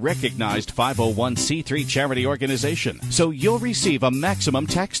 We're a recognized 501c3 charity organization, so you'll receive a maximum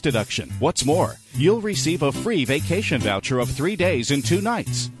tax deduction. What's more, you'll receive a free vacation voucher of 3 days and 2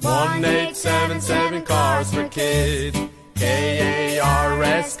 nights. 1-877 Cars for Kids.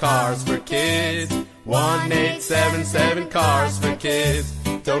 KARS Cars for Kids. 1-877 Cars for Kids.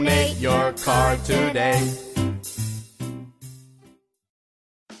 Donate your car today.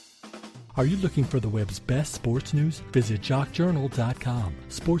 Are you looking for the web's best sports news? Visit jockjournal.com.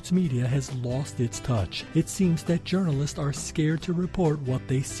 Sports media has lost its touch. It seems that journalists are scared to report what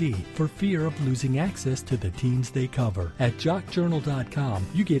they see for fear of losing access to the teams they cover. At jockjournal.com,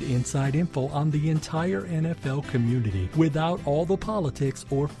 you get inside info on the entire NFL community without all the politics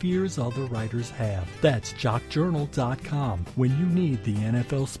or fears other writers have. That's jockjournal.com. When you need the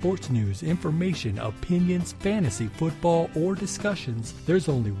NFL sports news, information, opinions, fantasy, football, or discussions, there's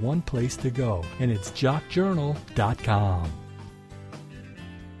only one place to go, and it's jockjournal.com.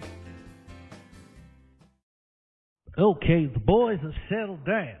 Okay, the boys have settled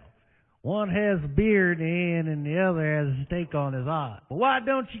down. One has a beer in the end and the other has a steak on his eye. Well, why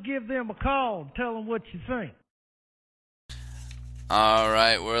don't you give them a call and tell them what you think? All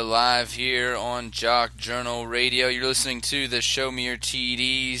right, we're live here on Jock Journal Radio. You're listening to the Show Me Your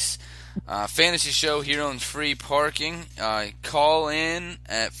TDs fantasy show here on Free Parking. Call in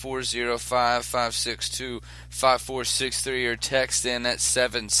at 405-562-5463 or text in at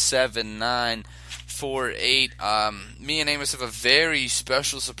 77948. Me and Amos have a very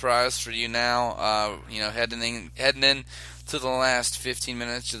special surprise for you now. Heading in to the last 15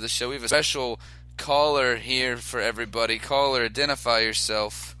 minutes of the show. We have a special caller here for everybody. Caller, identify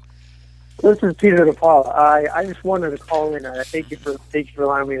yourself. This is Peter DePaul. I just wanted to call in. Thank you for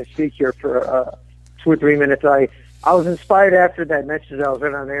allowing me to speak here for 2 or 3 minutes. I was inspired after that message I was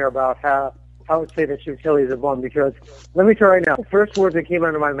in on air about how I would say that Kelly's a bum, because let me tell you right now, the first words that came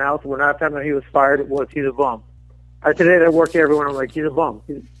out of my mouth when I found out he was fired was, he's a bum. Today I worked to everyone, I'm like, he's a bum.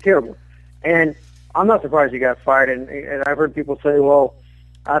 He's terrible. And I'm not surprised he got fired. And I've heard people say, well,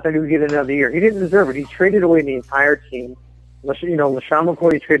 I thought he would get another year. He didn't deserve it. He traded away the entire team. LaShawn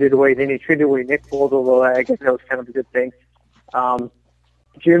McCoy traded away. Then he traded away Nick Foles, although I guess that was kind of a good thing.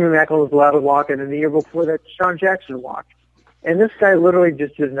 Jeremy Maclin was allowed to walk, and then the year before that, Sean Jackson walked. And this guy literally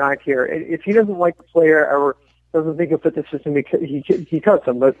just does not care. If he doesn't like the player or doesn't think he'll fit the system, he cuts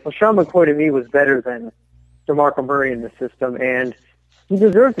him. But LaShawn McCoy, to me, was better than DeMarco Murray in the system, and he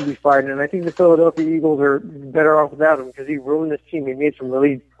deserves to be fired. And I think the Philadelphia Eagles are better off without him, because he ruined this team. He made some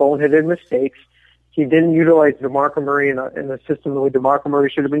really boneheaded mistakes. He didn't utilize DeMarco Murray in the system the way DeMarco Murray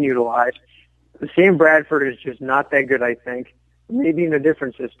should have been utilized. Sam Bradford is just not that good, I think, maybe in a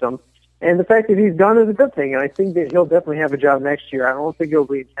different system. And the fact that he's done is a good thing, and I think that he'll definitely have a job next year. I don't think he'll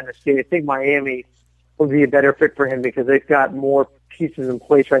be in Tennessee. I think Miami will be a better fit for him because they've got more pieces in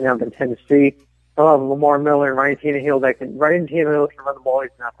place right now than Tennessee. They'll have Lamar Miller and Ryan Tannehill can run the ball.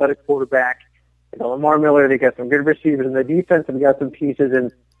 He's an athletic quarterback. Lamar Miller, they got some good receivers, and the defense have got some pieces.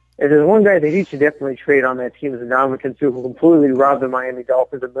 And if there's one guy that he should definitely trade on that team is Ndamukong Suh, who completely robbed the Miami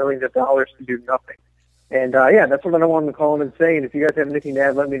Dolphins of millions of dollars to do nothing. And, that's what I wanted to call in and say. And if you guys have anything to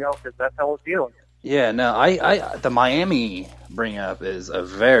add, let me know, because that's how I'm feeling. Yeah, no, the Miami bring up is a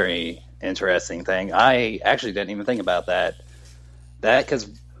very interesting thing. I actually didn't even think about that. Because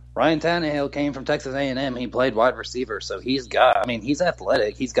Ryan Tannehill came from Texas A&M. He played wide receiver, so he's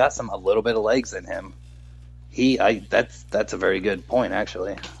athletic. He's got a little bit of legs in him. That's a very good point,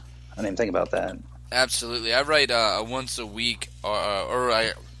 actually. I didn't even think about that. Absolutely. I write once a week,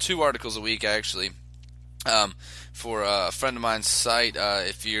 or 2 articles a week, actually. For a friend of mine's site,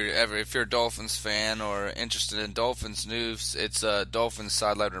 if you're a Dolphins fan or interested in Dolphins news, it's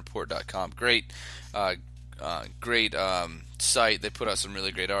DolphinsSidelineReport.com. Great site. They put out some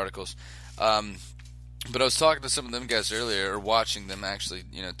really great articles. But I was talking to some of them guys earlier, or watching them actually,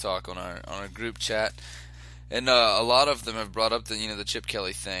 talk on our group chat, And a lot of them have brought up the Chip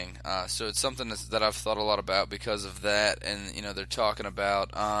Kelly thing. So it's something that I've thought a lot about because of that. And they're talking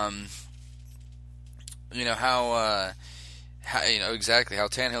about how exactly how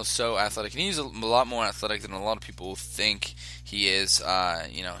Tannehill's so athletic, and he's a lot more athletic than a lot of people think he is.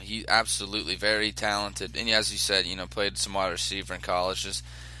 He absolutely very talented, and as you said, played some wide receiver in college. Just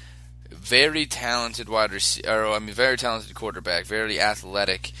very talented very talented quarterback, very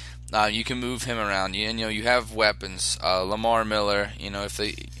athletic. You can move him around. You have weapons. Lamar Miller. If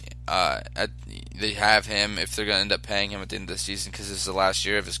they have him, if they're going to end up paying him at the end of the season because this is the last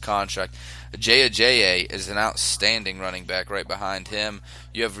year of his contract. J.A. is an outstanding running back right behind him.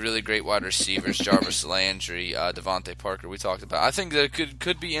 You have really great wide receivers, Jarvis Landry, Devontae Parker we talked about. I think that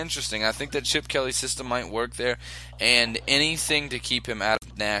could be interesting. I think that Chip Kelly's system might work there, and anything to keep him out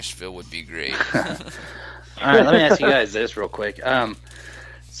of Nashville would be great. All right, let me ask you guys this real quick.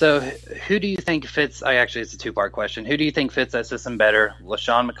 So who do you think fits – actually, it's a two-part question. Who do you think fits that system better,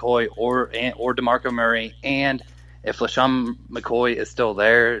 LeSean McCoy or DeMarco Murray? And if LeSean McCoy is still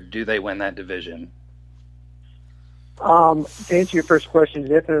there, do they win that division? To answer your first question,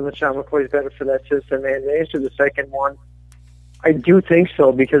 definitely LeSean McCoy is better for that system. And to answer the second one, I do think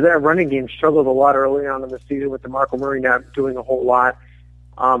so because that running game struggled a lot early on in the season with DeMarco Murray not doing a whole lot.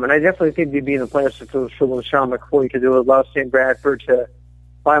 And I definitely think they'd be in the playoffs if it was for LeSean McCoy because it would allow Sam Bradford to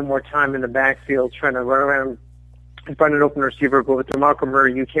buy more time in the backfield trying to run around and find an open receiver. But with DeMarco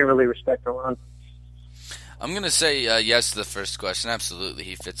Murray, you can't really respect the run. I'm going to say yes to the first question. Absolutely,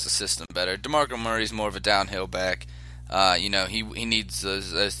 he fits the system better. DeMarco Murray's more of a downhill back. He needs a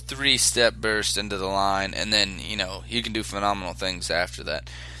 3-step burst into the line, and then, he can do phenomenal things after that.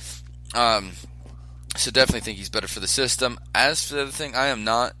 So definitely think he's better for the system. As for the other thing, I am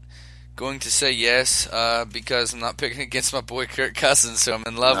not going to say yes because I'm not picking against my boy Kirk Cousins, who I'm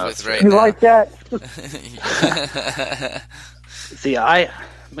in love with right now. You like that? See,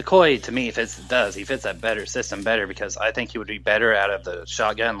 McCoy, to me, he fits that better system better because I think he would be better out of the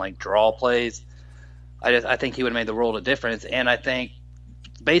shotgun, like draw plays. I think he would have made the world of difference. And I think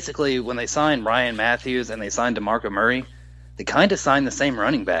basically when they signed Ryan Matthews and they signed DeMarco Murray, they kind of signed the same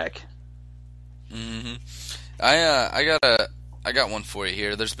running back. Mm-hmm. I got one for you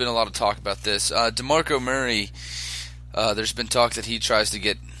here. There's been a lot of talk about this. DeMarco Murray, there's been talk that he tries to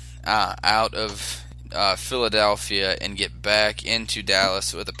get out of Philadelphia and get back into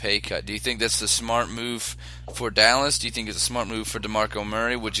Dallas with a pay cut. Do you think that's the smart move for Dallas? Do you think it's a smart move for DeMarco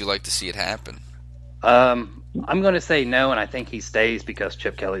Murray? Would you like to see it happen? I'm going to say no, and I think he stays because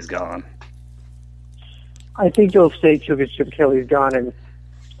Chip Kelly's gone. I think he'll stay because Chip Kelly's gone, and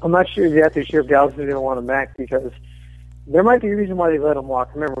I'm not sure exactly if Dallas is going to want him back because there might be a reason why they let him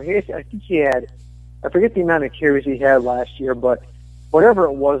walk. Remember, I think he had, I forget the amount of carries he had last year, but whatever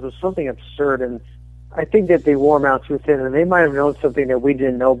it was something absurd, and I think that they wore him out too thin, and they might have known something that we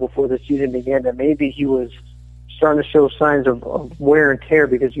didn't know before the season began, that maybe he was starting to show signs of wear and tear,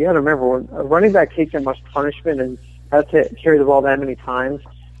 because you got to remember, when a running back takes that much punishment and has to carry the ball that many times,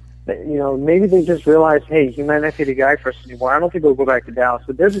 maybe they just realized, hey, he might not be the guy for us anymore. I don't think he'll go back to Dallas,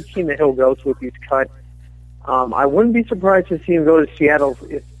 but there's a team that he'll go to if he's cut. I wouldn't be surprised to see him go to Seattle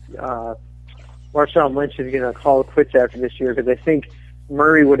if Marshawn Lynch is going to call it quits after this year, because I think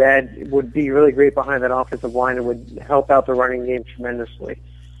Murray would be really great behind that offensive line and would help out the running game tremendously.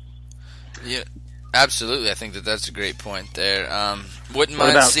 Yeah, absolutely. I think that's a great point there. What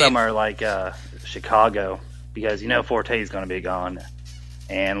about somewhere like Chicago? Because Forte is going to be gone,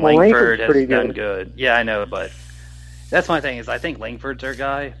 and Langford has done good. Yeah, I know, but that's my thing. Is I think Langford's their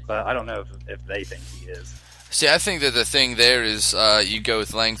guy, but I don't know if they think he is. See, I think that the thing there is you go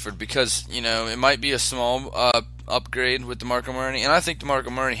with Langford because, it might be a small upgrade with DeMarco Murray, and I think DeMarco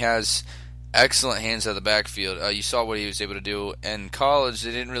Murray has excellent hands out of the backfield. You saw what he was able to do in college.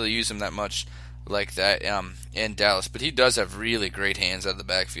 They didn't really use him that much like that in Dallas, but he does have really great hands out of the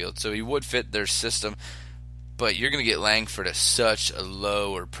backfield, so he would fit their system. But you're going to get Langford at such a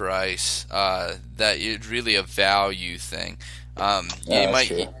lower price that it's really a value thing.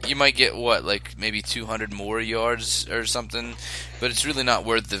 You might get maybe 200 more yards or something, but it's really not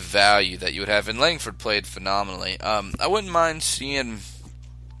worth the value that you would have. And Langford played phenomenally. I wouldn't mind seeing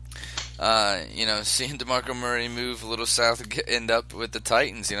DeMarco Murray move a little south and end up with the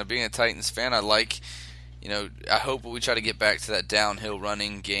Titans. Being a Titans fan, I hope we try to get back to that downhill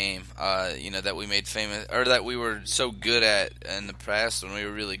running game, that we made famous, or that we were so good at in the past when we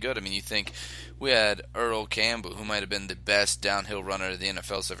were really good. You think we had Earl Campbell, who might have been the best downhill runner the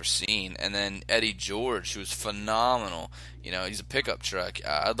NFL's ever seen, and then Eddie George, who was phenomenal. He's a pickup truck.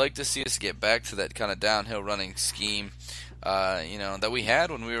 I'd like to see us get back to that kind of downhill running scheme. that we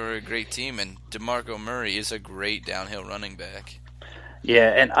had when we were a great team. And DeMarco Murray is a great downhill running back. Yeah,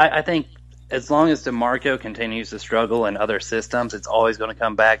 and I think as long as DeMarco continues to struggle in other systems, it's always going to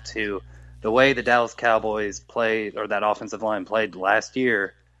come back to the way the Dallas Cowboys played, or that offensive line played last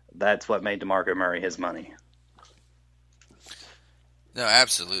year. That's what made DeMarco Murray his money. No,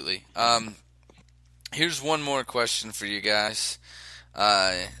 absolutely. Here's one more question for you guys.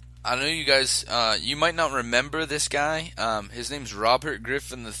 I know you guys, you might not remember this guy. His name's Robert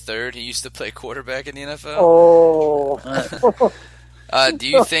Griffin III. He used to play quarterback in the NFL. Oh. Do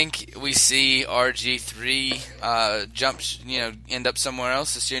you think we see RG3 jump, end up somewhere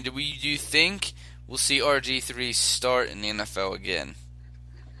else this year? Do you think we'll see RG3 start in the NFL again?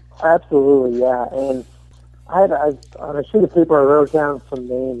 Absolutely, yeah. And on a sheet of paper, I wrote down some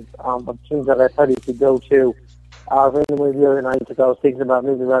names of teams that I thought he could go to. Randomly the other night, because I was thinking about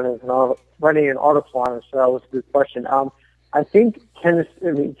maybe running an article on it, so that was a good question. I think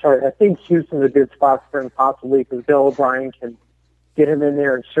Houston's a good spot for him possibly, because Bill O'Brien can get him in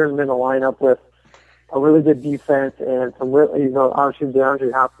there and insert him in the lineup with a really good defense and some really, obviously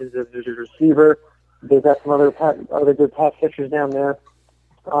DeAndre Hopkins is a receiver. They've got some other good pass catchers down there.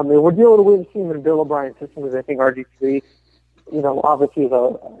 And we're dealing with a weird team in Bill O'Brien's system, because I think RG3,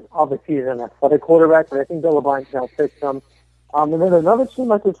 obviously he's an athletic quarterback, but I think Bill O'Brien can help fix them. And then another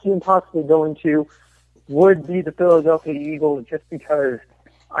team I could see him possibly going to would be the Philadelphia Eagles, just because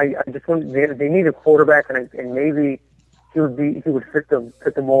I just want they need a quarterback, and maybe he would fit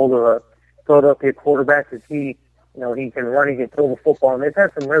the mold of a Philadelphia quarterback, because he can run, he can throw the football, and they've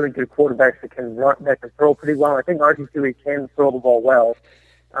had some really good quarterbacks that can throw pretty well. I think RG3 can throw the ball well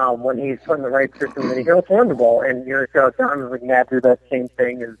when he's put in the right system, and he can also run the ball. And Josh Allen would not do that same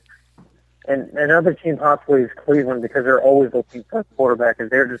thing. And another team possibly is Cleveland, because they're always looking for a quarterback, and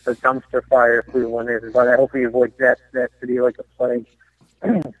they're just a dumpster fire. Cleveland is, but I hope he avoids that city like a plague.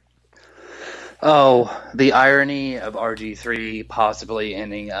 Oh, the irony of RG3 possibly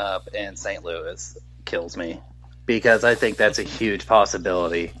ending up in St. Louis kills me, because I think that's a huge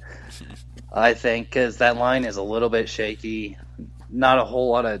possibility. I think because that line is a little bit shaky, not a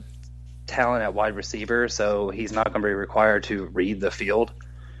whole lot of talent at wide receiver, so he's not going to be required to read the field.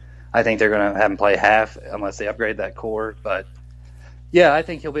 I think they're going to have him play half unless they upgrade that core. But, yeah, I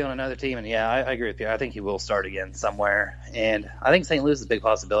think he'll be on another team, and, yeah, I agree with you. I think he will start again somewhere. And I think St. Louis is a big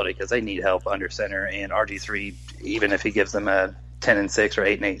possibility, because they need help under center, and RG3, even if he gives them a 10-6 or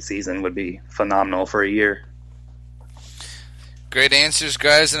 8-8 season, would be phenomenal for a year. Great answers,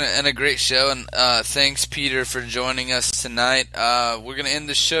 guys, and a great show. And thanks, Peter, for joining us tonight. We're going to end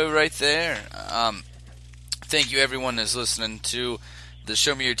the show right there. Thank you, everyone who's listening to the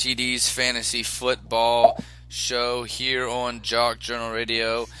Show Me Your TDs Fantasy Football show here on Jock Journal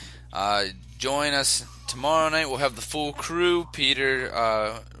Radio. Join us tomorrow night. We'll have the full crew,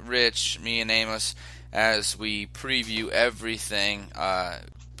 Peter, Rich, me, and Amos, as we preview everything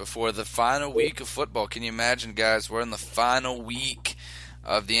before the final week of football. Can you imagine, guys? We're in the final week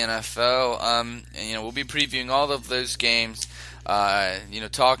of the NFL. And we'll be previewing all of those games.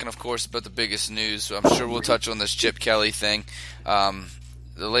 Talking, of course, about the biggest news. I'm sure we'll touch on this Chip Kelly thing.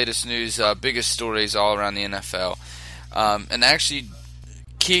 The latest news, biggest stories all around the NFL. And actually,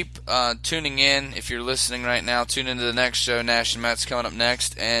 keep tuning in. If you're listening right now, tune into the next show. Nash and Matt's coming up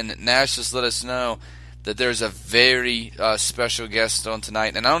next. And Nash just let us know that there's a very special guest on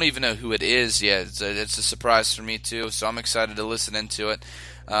tonight, and I don't even know who it is yet. It's a surprise for me, too, so I'm excited to listen into it.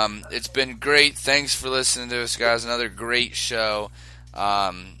 It's been great. Thanks for listening to us, guys. Another great show.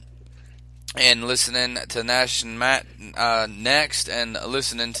 And listening to Nash and Matt next, and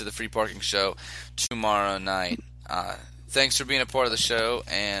listening to the Free Parking Show tomorrow night. Thanks for being a part of the show,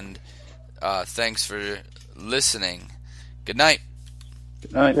 and thanks for listening. Good night.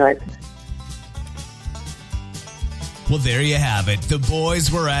 Good night. Good night. Well, there you have it. The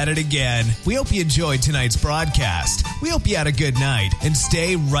boys were at it again. We hope you enjoyed tonight's broadcast. We hope you had a good night, and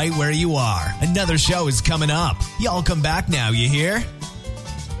stay right where you are. Another show is coming up. Y'all come back now, you hear?